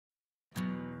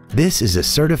This is a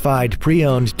certified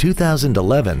pre-owned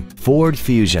 2011 Ford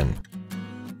Fusion.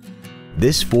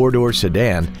 This four-door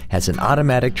sedan has an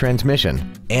automatic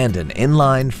transmission and an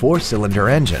inline four-cylinder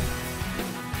engine.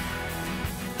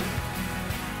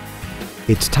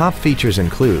 Its top features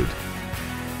include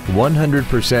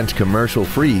 100%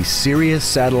 commercial-free Sirius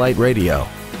satellite radio,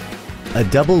 a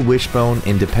double wishbone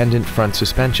independent front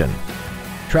suspension,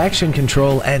 traction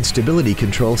control and stability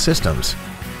control systems,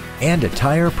 and a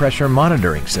tire pressure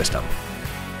monitoring system.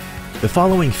 The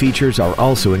following features are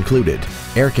also included: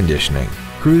 air conditioning,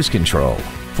 cruise control,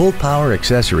 full power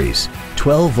accessories,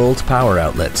 12-volt power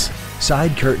outlets,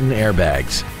 side curtain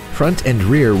airbags, front and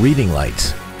rear reading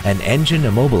lights, an engine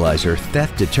immobilizer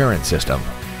theft deterrent system,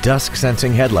 dusk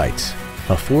sensing headlights,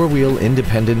 a four-wheel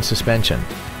independent suspension,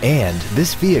 and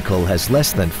this vehicle has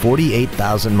less than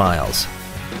 48,000 miles.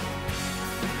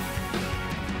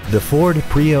 The Ford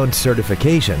Pre-Owned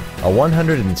Certification, a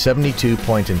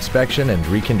 172-point inspection and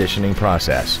reconditioning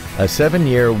process, a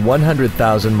 7-year,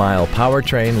 100,000-mile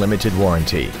powertrain limited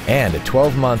warranty, and a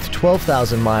 12-month,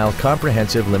 12,000-mile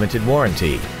comprehensive limited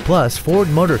warranty, plus Ford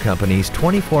Motor Company's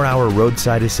 24-hour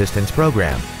roadside assistance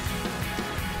program.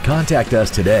 Contact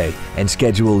us today and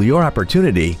schedule your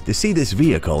opportunity to see this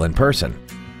vehicle in person.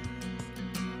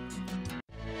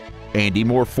 Andy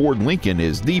Moore Ford Lincoln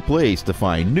is the place to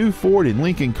find new Ford and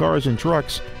Lincoln cars and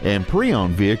trucks and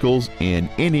pre-owned vehicles in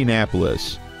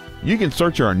Indianapolis. You can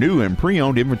search our new and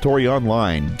pre-owned inventory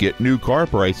online, get new car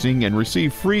pricing, and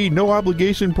receive free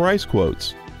no-obligation price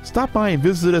quotes. Stop by and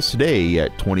visit us today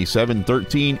at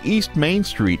 2713 East Main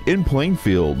Street in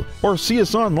Plainfield, or see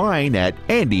us online at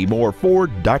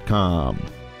andymoreford.com.